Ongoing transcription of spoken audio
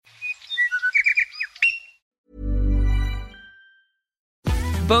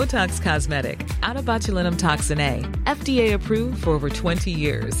Botox Cosmetic, out of botulinum toxin A, FDA approved for over 20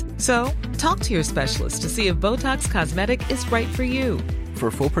 years. So, talk to your specialist to see if Botox Cosmetic is right for you. For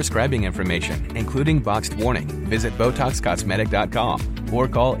full prescribing information, including boxed warning, visit BotoxCosmetic.com or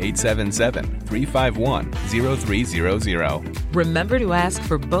call 877-351-0300. Remember to ask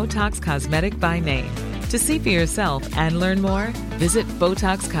for Botox Cosmetic by name. To see for yourself and learn more, visit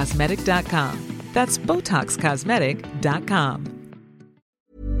BotoxCosmetic.com. That's BotoxCosmetic.com.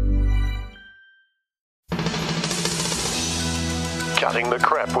 Cutting the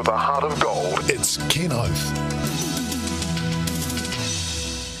crap with a heart of gold. It's Ken Oath.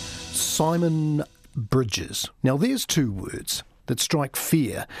 Simon Bridges. Now there's two words that strike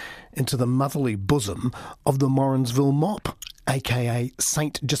fear into the motherly bosom of the Morrinsville Mop, aka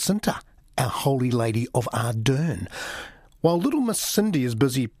Saint Jacinta, our Holy Lady of Ardern. While little Miss Cindy is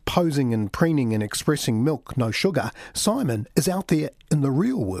busy posing and preening and expressing milk, no sugar, Simon is out there in the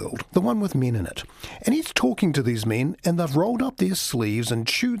real world, the one with men in it. And he's talking to these men, and they've rolled up their sleeves and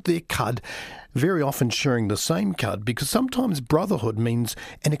chewed their cud, very often sharing the same cud, because sometimes brotherhood means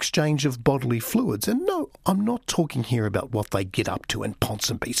an exchange of bodily fluids. And no, I'm not talking here about what they get up to in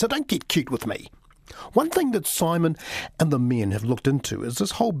Ponsonby, so don't get cute with me. One thing that Simon and the men have looked into is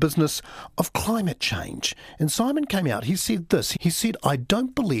this whole business of climate change. And Simon came out, he said this, he said, I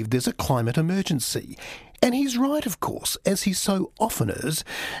don't believe there's a climate emergency. And he's right, of course, as he so often is.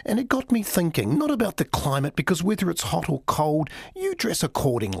 And it got me thinking, not about the climate, because whether it's hot or cold, you dress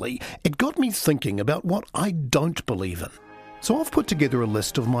accordingly. It got me thinking about what I don't believe in. So I've put together a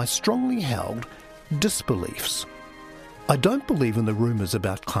list of my strongly held disbeliefs. I don't believe in the rumours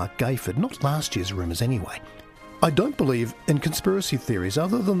about Clark Gayford, not last year's rumours anyway. I don't believe in conspiracy theories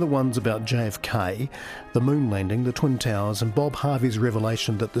other than the ones about JFK, the moon landing, the Twin Towers, and Bob Harvey's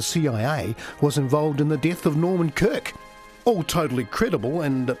revelation that the CIA was involved in the death of Norman Kirk. All totally credible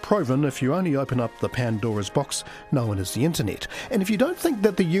and proven if you only open up the Pandora's box known as the internet. And if you don't think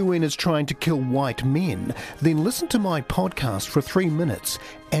that the UN is trying to kill white men, then listen to my podcast for 3 minutes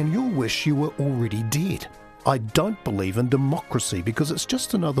and you'll wish you were already dead. I don't believe in democracy because it's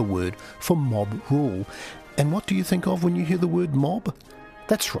just another word for mob rule. And what do you think of when you hear the word mob?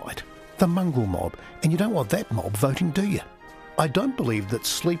 That's right, the mongrel mob. And you don't want that mob voting, do you? I don't believe that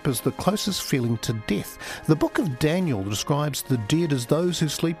sleep is the closest feeling to death. The book of Daniel describes the dead as those who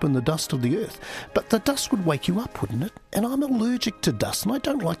sleep in the dust of the earth. But the dust would wake you up, wouldn't it? And I'm allergic to dust, and I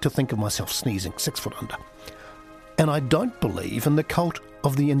don't like to think of myself sneezing 6 foot under. And I don't believe in the cult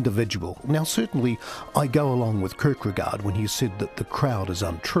of the individual. Now, certainly I go along with Kierkegaard when he said that the crowd is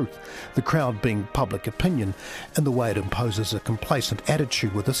untruth, the crowd being public opinion, and the way it imposes a complacent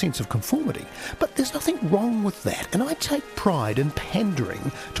attitude with a sense of conformity. But there's nothing wrong with that, and I take pride in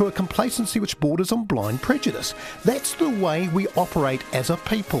pandering to a complacency which borders on blind prejudice. That's the way we operate as a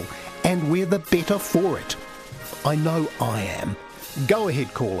people, and we're the better for it. I know I am. Go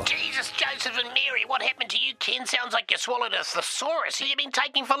ahead, caller. Jesus, Joseph and Mary, what happened to you, Ken? Sounds like you swallowed a thesaurus. Have you been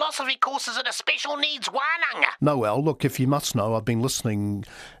taking philosophy courses at a special needs Wananga? No, well, look, if you must know, I've been listening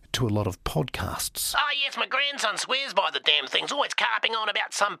to a lot of podcasts. Oh, yes, my grandson swears by the damn things, always carping on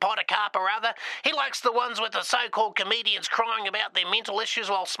about some podocarp or other. He likes the ones with the so-called comedians crying about their mental issues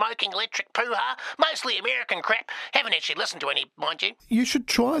while smoking electric poo-ha, mostly American crap. Haven't actually listened to any, mind you. You should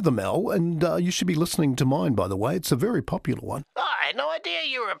try them, Al, and you should be listening to mine, by the way. It's a very popular one. Oh, I had no idea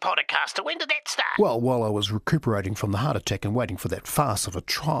you were a podcaster. When did that start? Well, while I was recuperating from the heart attack and waiting for that farce of a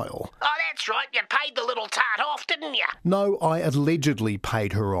trial. Oh, that's right. You paid the little tart off, didn't you? No, I allegedly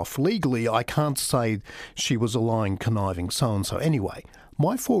paid her off. Legally, I can't say she was a lying, conniving so-and-so. Anyway,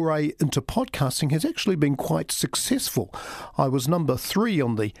 my foray into podcasting has actually been quite successful. I was number 3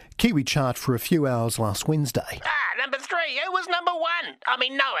 on the Kiwi chart for a few hours last Wednesday. Number 3. Who was number 1? I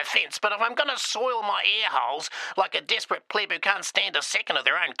mean, no offence, but if I'm going to soil my ear holes like a desperate pleb who can't stand a second of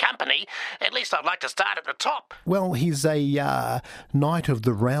their own company, at least I'd like to start at the top. Well, he's a knight of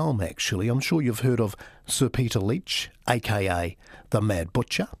the realm, actually. I'm sure you've heard of Sir Peter Leach, a.k.a. the Mad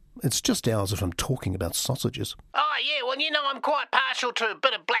Butcher. It's just hours of him talking about sausages. Oh, yeah, well, you know, I'm quite partial to a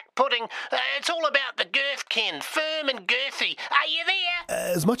bit of black pudding. It's all about the girth, Ken. Firm and girthy. Are you there?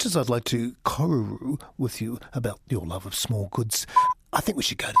 As much as I'd like to kororo with you about your love of small goods, I think we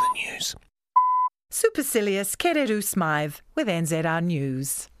should go to the news. Supercilious Kereru Smythe with NZR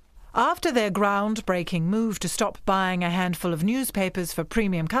News. After their groundbreaking move to stop buying a handful of newspapers for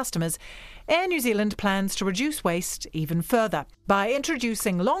premium customers, Air New Zealand plans to reduce waste even further by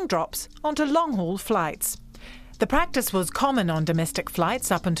introducing long drops onto long-haul flights. The practice was common on domestic flights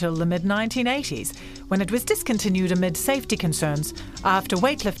up until the mid-1980s, when it was discontinued amid safety concerns after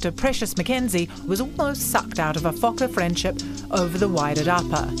weightlifter Precious McKenzie was almost sucked out of a Fokker friendship over the wider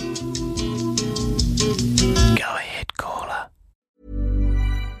upper. Go ahead, caller.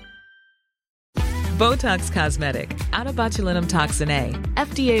 Botox Cosmetic, out of botulinum toxin A,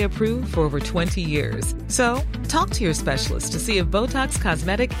 FDA approved for over 20 years. So, talk to your specialist to see if Botox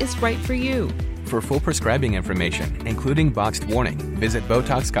Cosmetic is right for you. For full prescribing information, including boxed warning, visit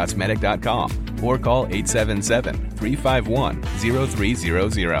BotoxCosmetic.com or call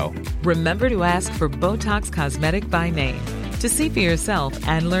 877-351-0300. Remember to ask for Botox Cosmetic by name. To see for yourself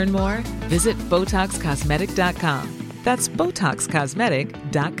and learn more, visit BotoxCosmetic.com. That's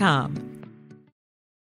BotoxCosmetic.com.